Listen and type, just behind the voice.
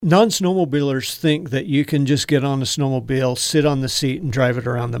Non-snowmobilers think that you can just get on a snowmobile, sit on the seat, and drive it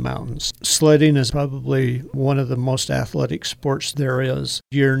around the mountains. Sledding is probably one of the most athletic sports there is.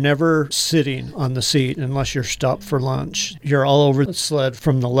 You're never sitting on the seat unless you're stopped for lunch. You're all over the sled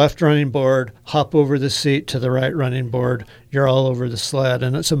from the left running board, hop over the seat to the right running board. You're all over the sled,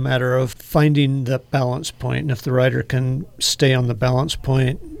 and it's a matter of finding the balance point. And if the rider can stay on the balance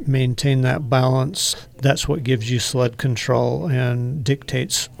point, maintain that balance, that's what gives you sled control and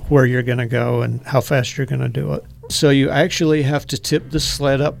dictates where you're going to go and how fast you're going to do it. So you actually have to tip the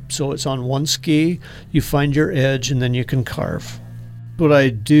sled up so it's on one ski, you find your edge, and then you can carve. What I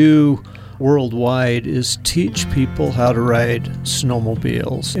do worldwide is teach people how to ride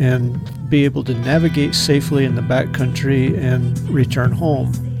snowmobiles and be able to navigate safely in the backcountry and return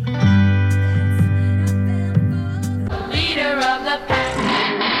home. Leader of the pack.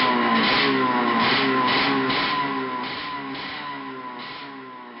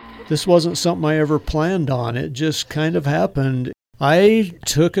 This wasn't something I ever planned on. It just kind of happened. I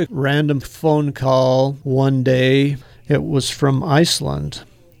took a random phone call one day. It was from Iceland.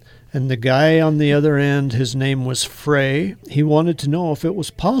 And the guy on the other end, his name was Frey. He wanted to know if it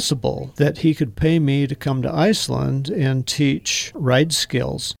was possible that he could pay me to come to Iceland and teach ride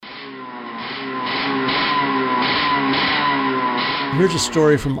skills. Here's a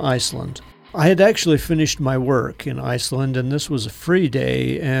story from Iceland. I had actually finished my work in Iceland, and this was a free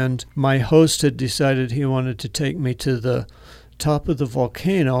day, and my host had decided he wanted to take me to the top of the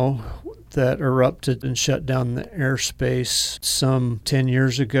volcano that erupted and shut down the airspace some 10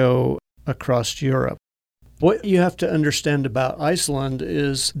 years ago across Europe. What you have to understand about Iceland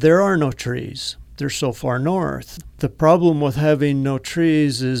is there are no trees. They're so far north. The problem with having no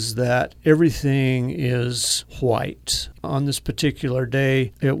trees is that everything is white. On this particular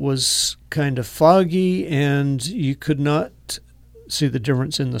day, it was kind of foggy, and you could not see the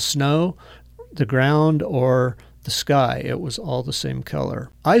difference in the snow, the ground, or the sky. It was all the same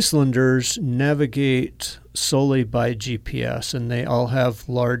color. Icelanders navigate solely by GPS, and they all have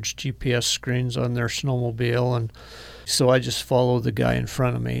large GPS screens on their snowmobile, and so I just follow the guy in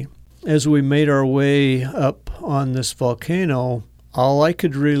front of me. As we made our way up on this volcano, all I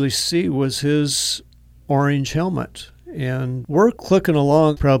could really see was his orange helmet. And we're clicking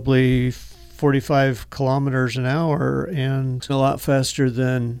along probably 45 kilometers an hour, and a lot faster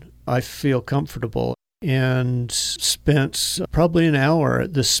than I feel comfortable, and spent probably an hour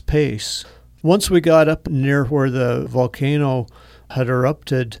at this pace. Once we got up near where the volcano had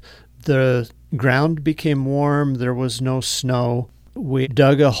erupted, the ground became warm. There was no snow. We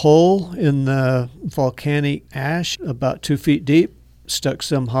dug a hole in the volcanic ash about 2 feet deep, stuck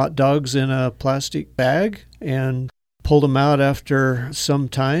some hot dogs in a plastic bag, and pulled them out after some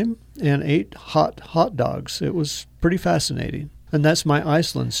time and ate hot dogs. It was pretty fascinating. And that's my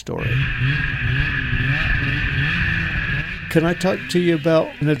Iceland story. Can I talk to you about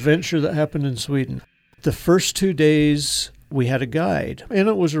an adventure that happened in Sweden? The first 2 days, we had a guide, and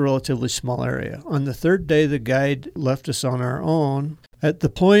it was a relatively small area. On the third day, the guide left us on our own. At the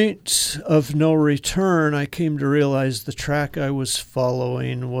point of no return, I came to realize the track I was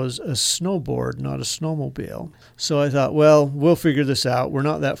following was a snowboard, not a snowmobile. So I thought, well, we'll figure this out. We're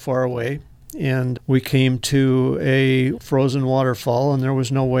not that far away. And we came to a frozen waterfall, and there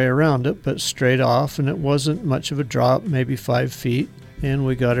was no way around it but straight off, and it wasn't much of a drop, maybe 5 feet. And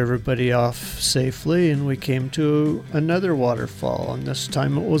we got everybody off safely, and we came to another waterfall, and this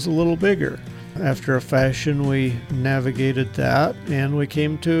time it was a little bigger. After a fashion, we navigated that, and we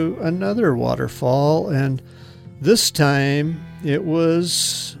came to another waterfall, and this time it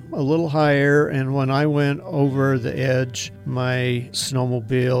was a little higher, and when I went over the edge, my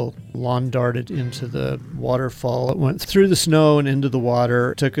snowmobile lawn darted into the waterfall. It went through the snow and into the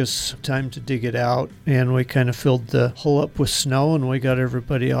water. It took us time to dig it out, and we kind of filled the hole up with snow, and we got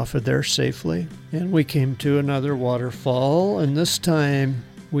everybody off of there safely. And we came to another waterfall, and this time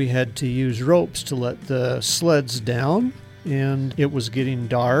we had to use ropes to let the sleds down. And it was getting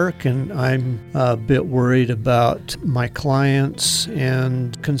dark, and I'm a bit worried about my clients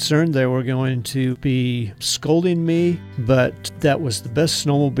and concerned they were going to be scolding me, but that was the best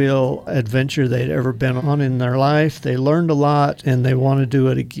snowmobile adventure they'd ever been on in their life. They learned a lot, and they want to do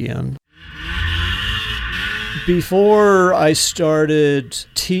it again. Before I started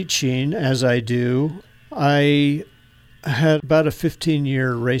teaching, as I do, I had about a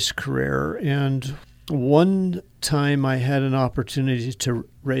 15-year race career, and one time I had an opportunity to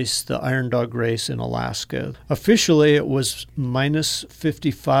race the Iron Dog race in Alaska. Officially it was minus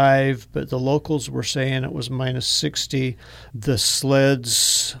 55, but the locals were saying it was minus 60. The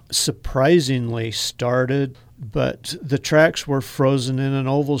sleds surprisingly started but the tracks were frozen in an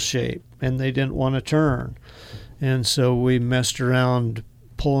oval shape, and they didn't want to turn. And so we messed around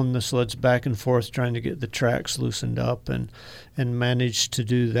pulling the sleds back and forth, trying to get the tracks loosened up, and managed to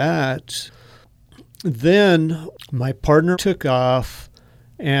do that. Then my partner took off,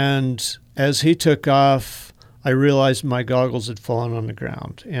 and as he took off, I realized my goggles had fallen on the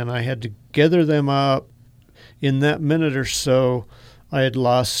ground, and I had to gather them up. In that minute or so, I had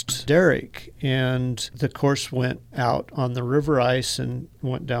lost Derek, and the course went out on the river ice and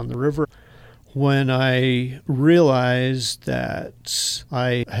went down the river. When I realized that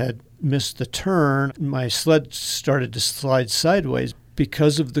I had missed the turn, my sled started to slide sideways.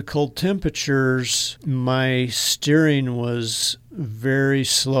 Because of the cold temperatures, my steering was very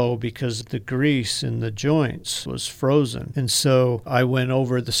slow because the grease in the joints was frozen. And so I went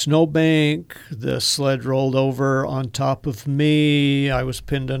over the snowbank, the sled rolled over on top of me, I was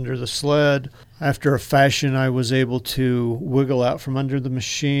pinned under the sled. After a fashion, I was able to wiggle out from under the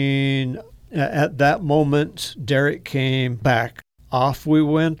machine. At that moment, Derek came back. Off we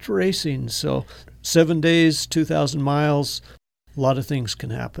went racing. So 7 days, 2,000 miles. A lot of things can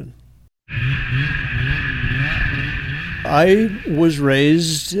happen. I was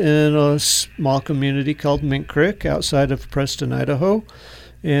raised in a small community called Mink Creek outside of Preston, Idaho,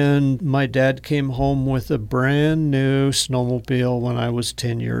 and my dad came home with a brand new snowmobile when I was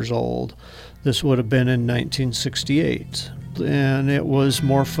 10 years old. This would have been in 1968, and it was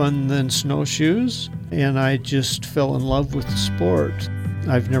more fun than snowshoes, and I just fell in love with the sport.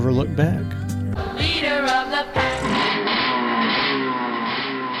 I've never looked back. Leader of the pack.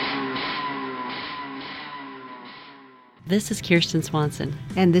 This is Kirsten Swanson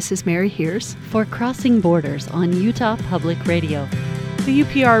And this is Mary Hears. for Crossing Borders on Utah Public Radio. The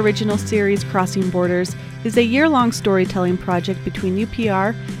UPR Original Series Crossing Borders is a year-long storytelling project between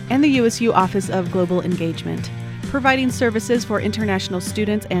UPR and the USU Office of Global Engagement, providing services for international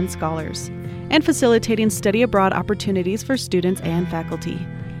students and scholars, and facilitating study abroad opportunities for students and faculty.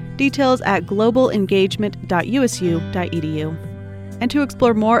 Details at globalengagement.usu.edu. And to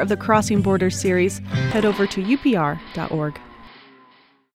explore more of the Crossing Borders series, head over to upr.org.